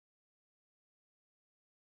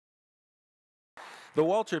The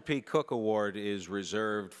Walter P. Cook Award is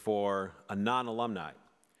reserved for a non-alumni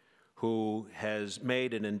who has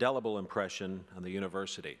made an indelible impression on the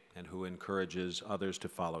university and who encourages others to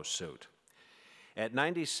follow suit. At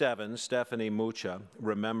 97, Stephanie Mucha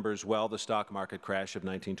remembers well the stock market crash of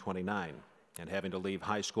 1929 and having to leave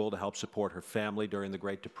high school to help support her family during the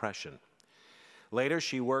Great Depression. Later,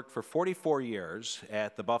 she worked for 44 years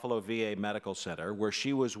at the Buffalo VA Medical Center, where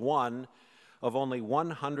she was one of only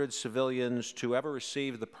 100 civilians to ever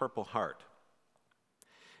receive the Purple Heart.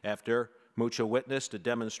 After Mucha witnessed a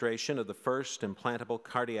demonstration of the first implantable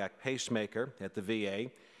cardiac pacemaker at the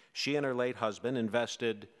VA, she and her late husband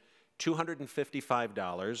invested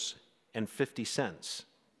 $255.50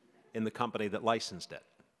 in the company that licensed it.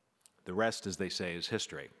 The rest, as they say, is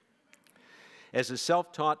history. As a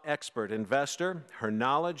self-taught expert investor, her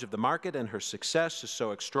knowledge of the market and her success is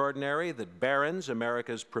so extraordinary that Barron's,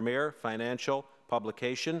 America's premier financial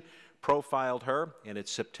publication, profiled her in its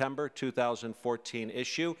September 2014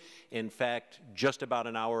 issue. In fact, just about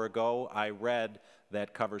an hour ago, I read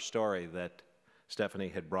that cover story that Stephanie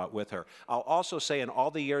had brought with her. I'll also say in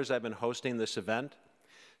all the years I've been hosting this event,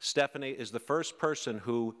 Stephanie is the first person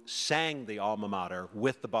who sang the alma mater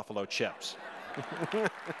with the Buffalo Chips.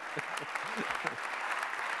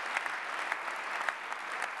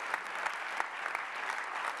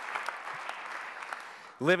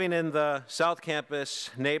 Living in the South Campus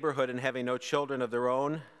neighborhood and having no children of their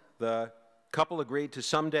own, the couple agreed to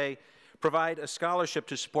someday provide a scholarship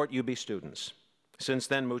to support UB students. Since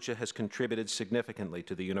then, Mucha has contributed significantly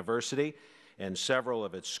to the university and several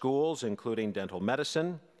of its schools, including dental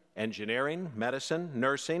medicine, engineering, medicine,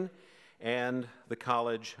 nursing, and the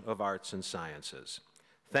College of Arts and Sciences.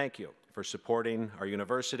 Thank you for supporting our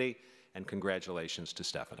university, and congratulations to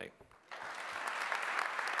Stephanie.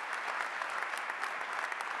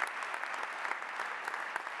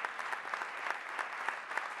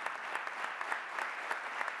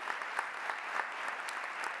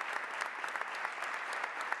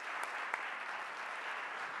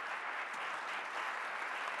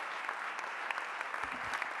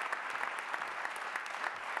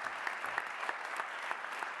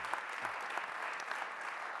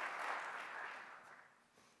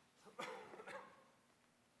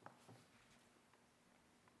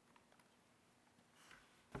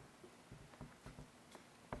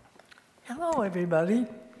 Hello, everybody.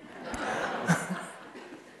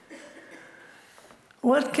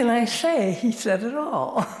 What can I say? He said it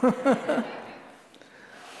all.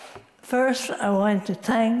 First, I want to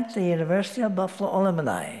thank the University of Buffalo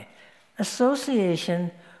Alumni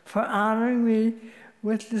Association for honoring me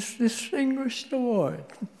with this distinguished award.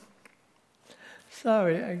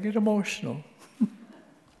 Sorry, I get emotional.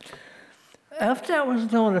 After I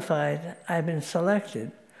was notified I'd been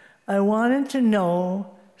selected, I wanted to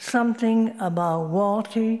know something about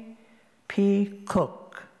Walter P.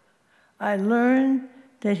 Cook. I learned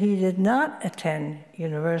that he did not attend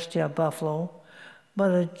University of Buffalo, but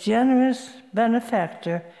a generous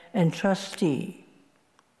benefactor and trustee.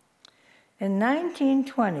 In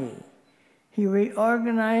 1920, he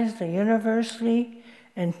reorganized the university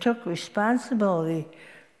and took responsibility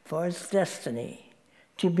for its destiny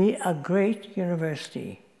to be a great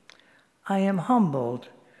university. I am humbled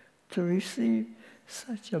to receive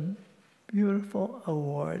such a beautiful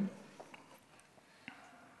award.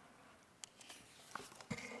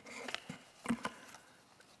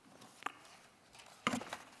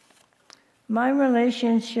 My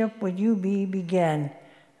relationship with UB began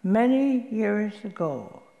many years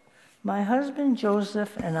ago. My husband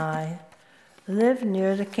Joseph and I lived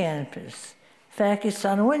near the campus. In fact, it's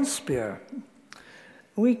on Winspear.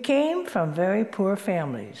 We came from very poor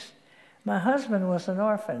families. My husband was an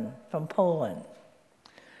orphan from Poland,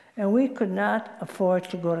 and we could not afford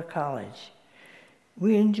to go to college.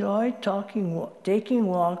 We enjoyed taking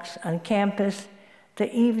walks on campus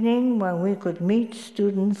the evening when we could meet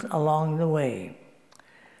students along the way.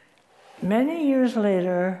 Many years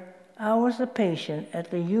later, I was a patient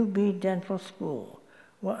at the UB Dental School,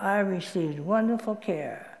 where I received wonderful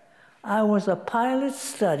care. I was a pilot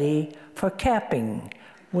study for capping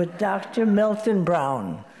with Dr. Milton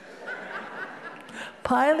Brown.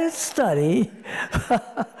 Pilot study?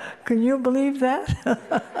 Can you believe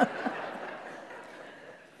that?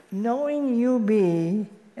 Knowing UB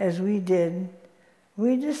as we did,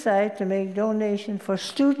 we decided to make donations for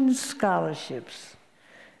student scholarships.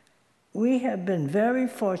 We have been very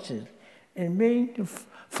fortunate in being to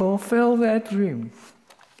fulfill that dream.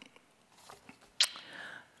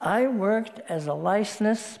 I worked as a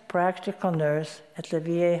licensed practical nurse at the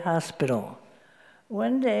VA hospital.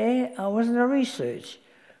 One day, I was in research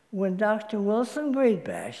when Dr. Wilson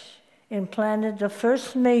Greatbash implanted the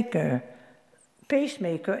first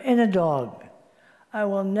pacemaker in a dog. I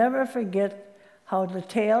will never forget how the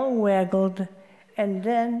tail waggled and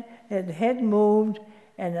then the head moved.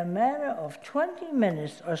 In a matter of 20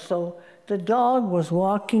 minutes or so, the dog was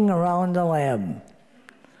walking around the lab.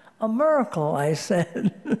 A miracle, I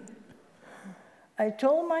said. I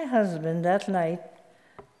told my husband that night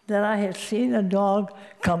that I had seen a dog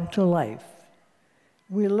come to life.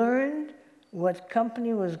 We learned what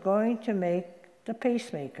company was going to make the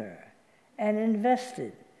pacemaker and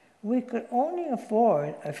invested. We could only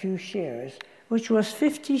afford a few shares, which was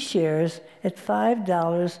 50 shares at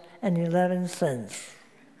 $5.11.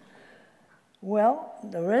 Well,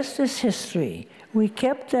 the rest is history. We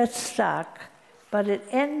kept that stock, but it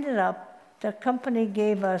ended up, the company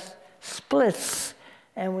gave us splits,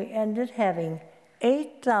 and we ended having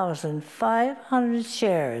 8,500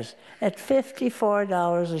 shares at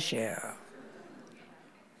 $54 a share.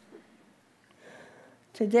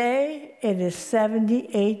 Today, it is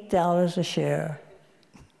 $78 a share.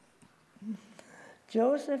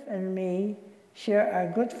 Joseph and me share our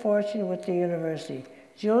good fortune with the university.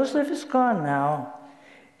 Joseph is gone now.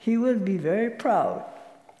 He will be very proud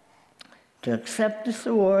to accept this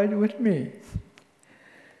award with me.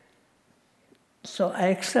 So I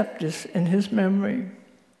accept this in his memory.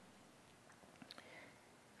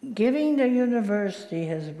 Giving the university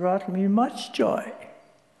has brought me much joy.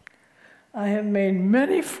 I have made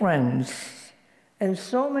many friends and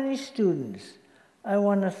so many students. I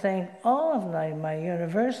want to thank all of my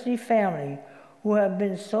university family who have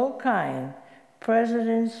been so kind,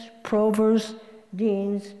 presidents, provosts,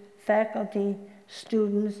 deans, faculty,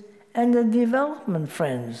 students, and the development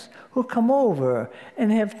friends who come over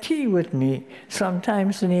and have tea with me,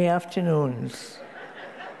 sometimes in the afternoons.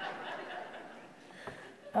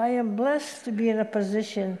 I am blessed to be in a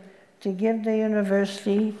position to give the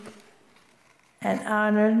university and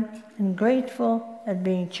honored and grateful at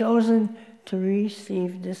being chosen to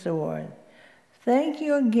receive this award. Thank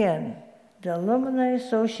you again, the Alumni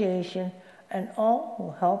Association, and all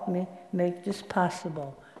who helped me make this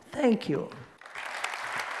possible. Thank you.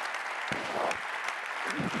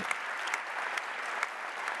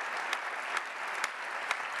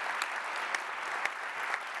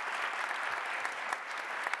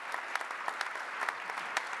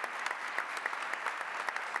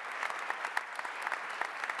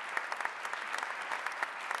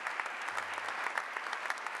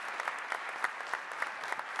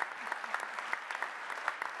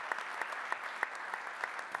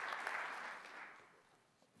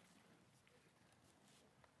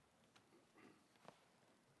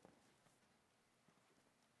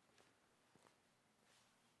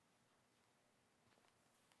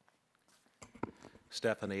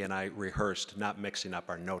 Stephanie and I rehearsed not mixing up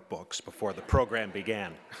our notebooks before the program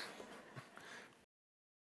began.